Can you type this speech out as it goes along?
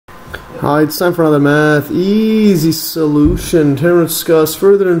Hi, it's time for another math easy solution. Today we'll discuss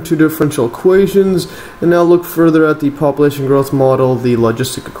further into differential equations and now look further at the population growth model, the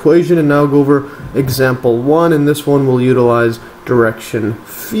logistic equation, and now go over example 1. In this one we'll utilize direction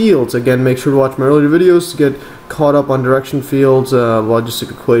fields. Again, make sure to watch my earlier videos to get caught up on direction fields,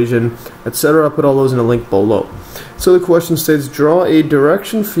 logistic equation, etc. I'll put all those in a link below. So the question states, draw a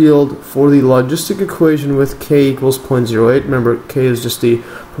direction field for the logistic equation with k equals 0.08. Remember, k is just the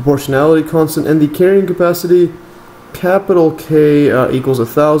proportionality constant, and the carrying capacity, capital K, equals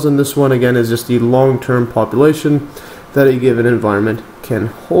 1,000. This one again is just the long-term population that a given environment can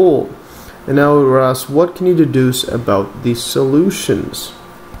hold. And now we're asked, what can you deduce about the solutions?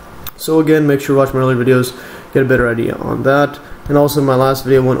 So again, make sure to watch my earlier videos, get a better idea on that. And also in my last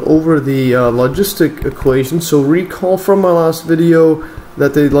video I went over the logistic equation. So recall from my last video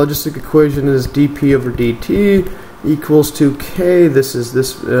that the logistic equation is dp over dt equals to k, this is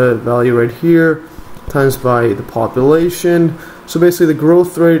this value right here, times by the population. So basically the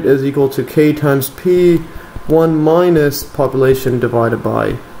growth rate is equal to k times p, 1 minus population divided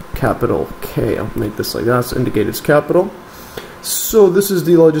by capital K. I'll make this like that, so indicate it's capital. So this is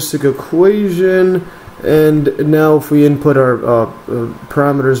the logistic equation, and now if we input our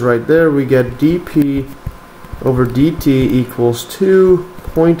parameters right there, we get dp over dt equals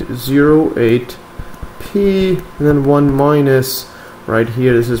 2.08 p, and then 1 minus right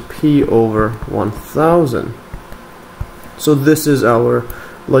here, this is p over 1,000. So this is our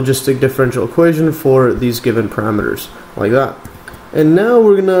logistic differential equation for these given parameters, like that. And now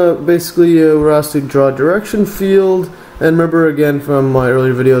we're gonna basically we're asked to draw a direction field. And remember again from my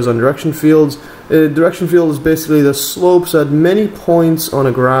earlier videos on direction fields, a direction field is basically the slopes at many points on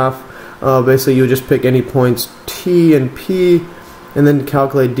a graph. Basically you just pick any points t and p, and then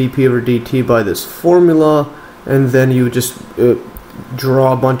calculate dp over dt by this formula, and then you just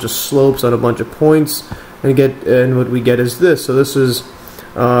draw a bunch of slopes on a bunch of points, and what we get is this. So this is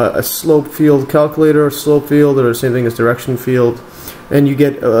a slope field calculator, slope field, or the same thing as direction field, and you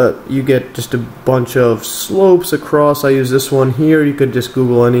get just a bunch of slopes across. I use this one here. You could just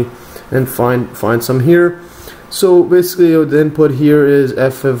Google any and find some here. So basically the input here is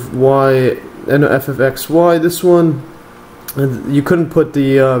f of y and f of xy. This one, and you couldn't put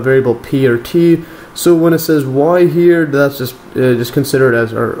the variable p or t, so when it says y here, that's just consider it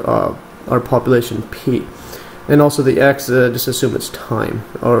as our population p. And also the x, just assume it's time,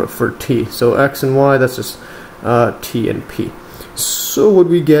 or for t. So x and y, that's just t and p. So what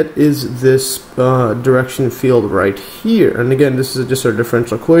we get is this direction field right here. And again, this is just our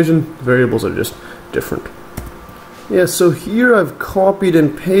differential equation. Variables are just different. Yeah, so here I've copied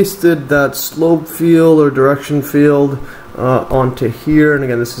and pasted that slope field or direction field onto here. And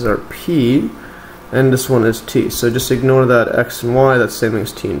again, this is our p, and this one is t. So just ignore that x and y, that's the same thing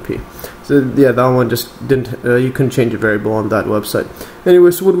as t and p. So yeah, that one just didn't, you couldn't change a variable on that website.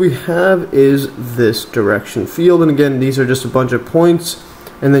 Anyway, so what we have is this direction field, and again, these are just a bunch of points,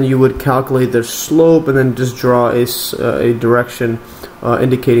 and then you would calculate their slope, and then just draw a direction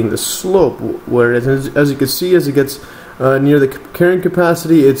indicating the slope where it is. And as you can see, as it gets near the carrying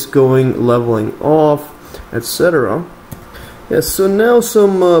capacity, it's going leveling off, etc. Yes, so now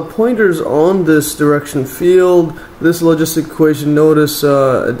some pointers on this direction field. This logistic equation, notice,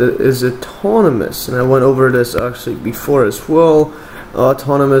 is autonomous, and I went over this actually before as well.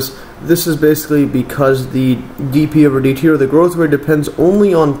 Autonomous, this is basically because the dp over dt, or the growth rate, depends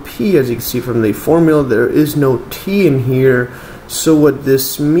only on p. As you can see from the formula, there is no t in here. So what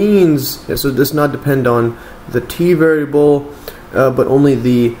this means, so it does not depend on the t variable, but only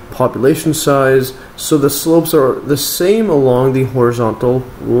the population size. So the slopes are the same along the horizontal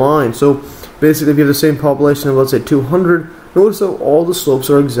line. So basically if you have the same population of, let's say, 200, notice that all the slopes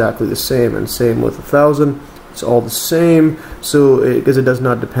are exactly the same, and same with 1,000, it's all the same. So because it does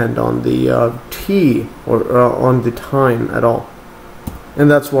not depend on the t, or on the time at all, and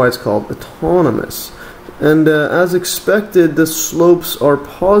that's why it's called autonomous. And as expected, the slopes are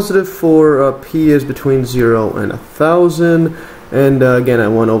positive for p is between 0 and 1,000. And again, I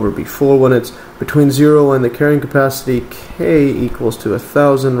went over before, when it's between 0 and the carrying capacity k equals to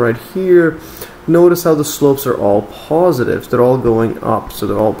 1,000 right here, notice how the slopes are all positives. They're all going up, so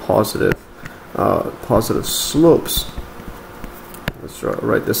they're all positive slopes. Let's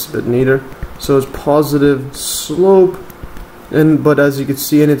write this a bit neater. So it's positive slope, but as you can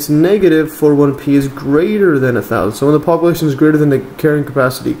see, and it's negative for when p is greater than 1,000. So when the population is greater than the carrying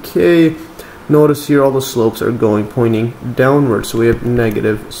capacity k, notice here all the slopes are pointing downward, so we have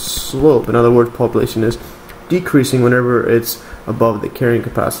negative slope. In other words, population is decreasing whenever it's above the carrying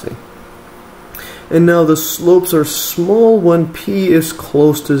capacity. And now the slopes are small when P is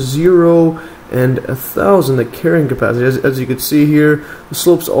close to 0 and 1,000, the carrying capacity. As you can see here, the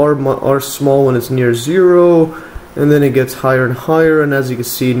slopes are small when it's near 0, and then it gets higher and higher, and as you can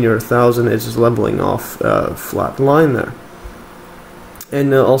see near 1,000 it's just leveling off a flat line there.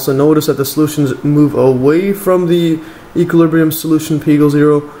 And also notice that the solutions move away from the equilibrium solution P equals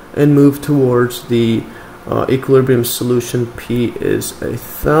 0 and move towards the equilibrium solution P is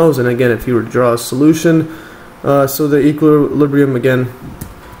 1,000. Again, if you were to draw a solution, so the equilibrium, again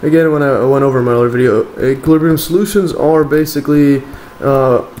when I went over my other video, equilibrium solutions are basically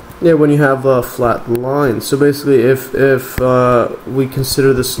when you have flat lines. So basically if we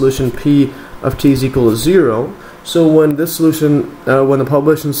consider the solution P of t is equal to 0, so when this solution, when the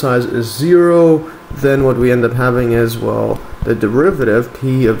population size is 0, then what we end up having is, well, the derivative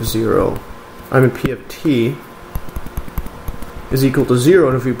P of t is equal to 0,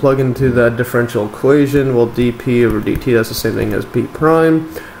 and if we plug into that differential equation, well, dp over dt, that's the same thing as p prime.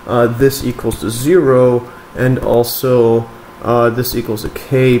 This equals to 0, and also this equals to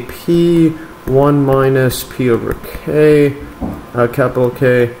kp 1 minus p over k, capital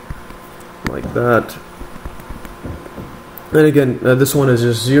K, like that. And again, this one is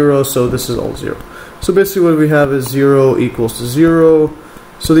just 0, so this is all 0. So basically what we have is 0 equals to 0.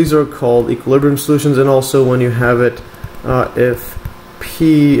 So these are called equilibrium solutions. And also when you have it, if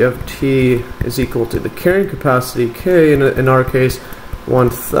P of t is equal to the carrying capacity K, in our case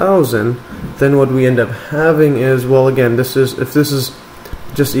 1,000, then what we end up having is, well, again, if this is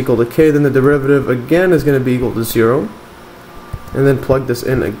just equal to K, then the derivative again is going to be equal to 0. And then plug this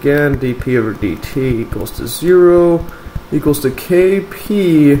in again, dp over dt equals to 0, equals to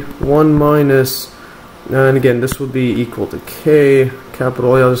kp 1 minus, and again this would be equal to k,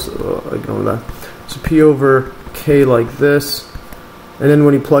 capital A, I'll just ignore that. So p over k like this, and then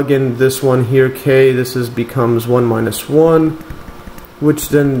when you plug in this one here, k, this becomes 1 minus 1, which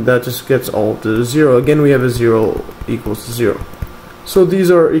then that just gets all to 0. Again, we have a 0 equals to 0. So these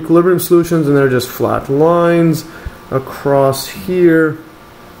are equilibrium solutions, and they're just flat lines across here.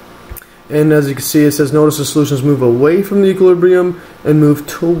 And as you can see, it says, notice the solutions move away from the equilibrium and move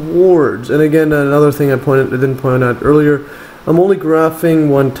towards. And again, another thing I didn't point out earlier, I'm only graphing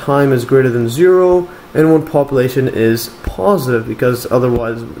when time is greater than 0 and when population is positive, because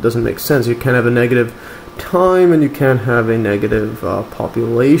otherwise it doesn't make sense. You can't have a negative time and you can't have a negative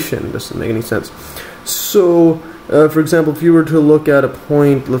population. It doesn't make any sense. So, for example, if you were to look at a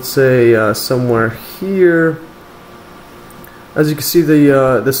point, let's say somewhere here, as you can see,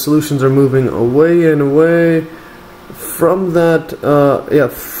 the solutions are moving away and away from that.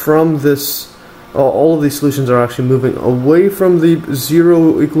 From this, all of these solutions are actually moving away from the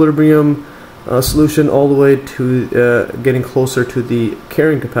 0 equilibrium solution all the way to getting closer to the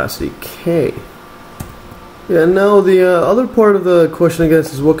carrying capacity K. Yeah, now the other part of the question, I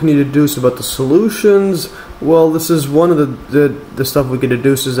guess, is what can you deduce about the solutions? Well, this is one of the stuff we can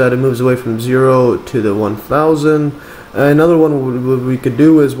deduce, is that it moves away from 0 to the 1,000. Another one we could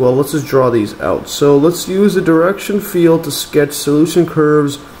do is, well, let's just draw these out. So let's use the direction field to sketch solution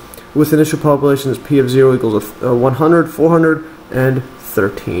curves with initial populations P of 0 equals 100, 400, and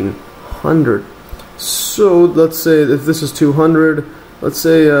 1,300. So let's say if this is 200, let's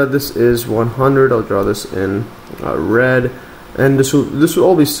say this is 100. I'll draw this in red, and this will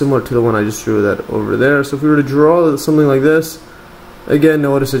all be similar to the one I just drew that over there. So if we were to draw something like this, again,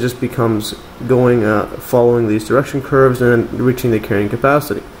 notice it just becomes going, following these direction curves and then reaching the carrying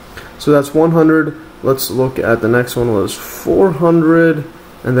capacity. So that's 100. Let's look at the next one, was 400,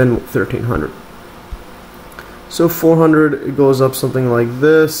 and then 1,300. So 400, it goes up something like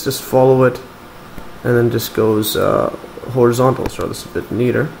this. Just follow it, and then just goes horizontal. Let's draw this a bit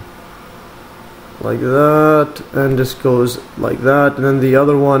neater, like that, and just goes like that. And then the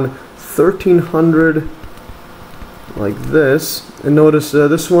other one, 1,300. Like this, and notice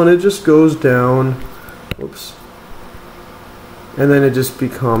this one, it just goes down, whoops, and then it just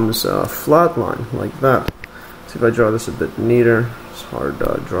becomes a flat line like that. See if I draw this a bit neater. It's hard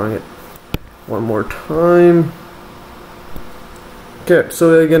drawing it one more time. Okay,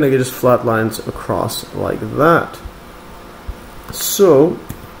 so again, I get just flat lines across like that. So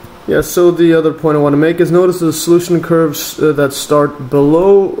yeah, so the other point I want to make is, notice the solution curves that start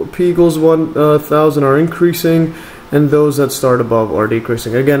below P equals 1,000 are increasing, and those that start above are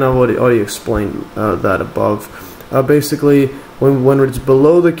decreasing. Again, I've already explained that above. Basically, when it's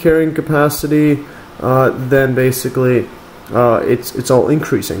below the carrying capacity, then basically it's all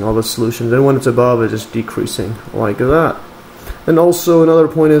increasing, all the solutions. And when it's above, it's just decreasing like that. And also another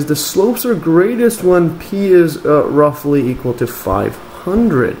point is, the slopes are greatest when P is roughly equal to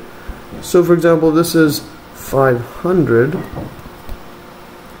 500. So for example, this is 500.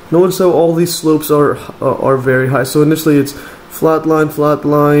 Notice how all these slopes are very high. So initially it's flat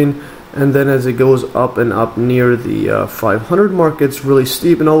line, and then as it goes up and up near the 500 mark, it's really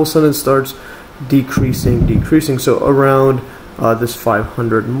steep, and all of a sudden it starts decreasing. So around this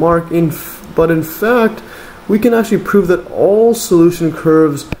 500 mark. But in fact, we can actually prove that all solution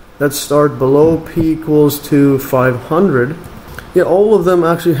curves that start below p equals to 500, yeah, all of them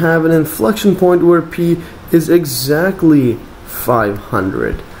actually have an inflection point where p is exactly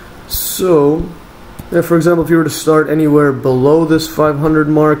 500. So, for example, if you were to start anywhere below this 500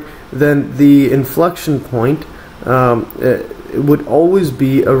 mark, then the inflection point it would always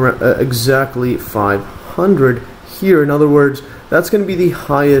be exactly 500 here. In other words, that's going to be the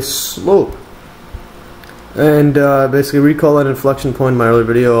highest slope. And basically, recall that inflection point in my earlier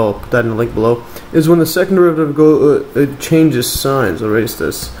video, I'll put that in the link below, is when the second derivative it changes signs. I'll erase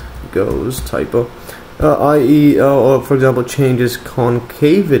this, goes, typo, i.e., for example, changes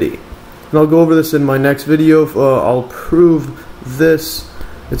concavity. And I'll go over this in my next video. I'll prove this.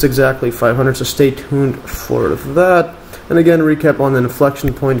 It's exactly 500, so stay tuned for that. And again, recap on the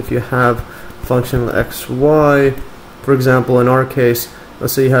inflection point. If you have function x, y, for example, in our case,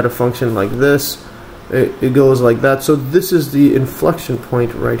 let's say you had a function like this, it goes like that. So this is the inflection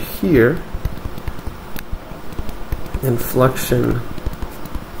point right here. Inflection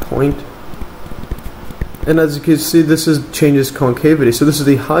point. And as you can see, this changes concavity. So this is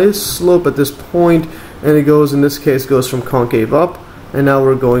the highest slope at this point, and it goes, in this case, goes from concave up, and now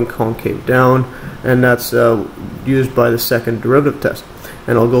we're going concave down, and that's used by the second derivative test.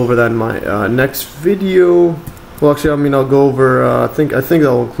 And I'll go over that in my next video. Well, actually, I mean, I'll go over, I think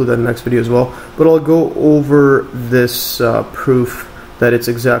I'll include that in the next video as well, but I'll go over this proof that it's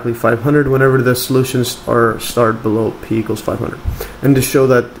exactly 500 whenever the solutions start below p equals 500, and to show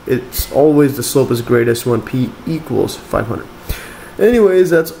that it's always the slope is greatest when p equals 500. Anyways,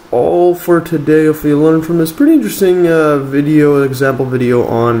 that's all for today. Hopefully you learned from this pretty interesting example video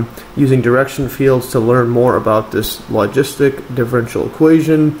on using direction fields to learn more about this logistic differential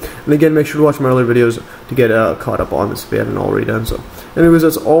equation. And again, make sure to watch my earlier videos to get caught up on this if you haven't already done so. Anyways,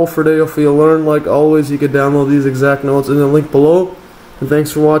 that's all for today. Hopefully you learned. Like always, you can download these exact notes in the link below. And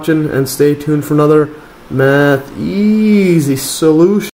thanks for watching, and stay tuned for another Math Easy solution.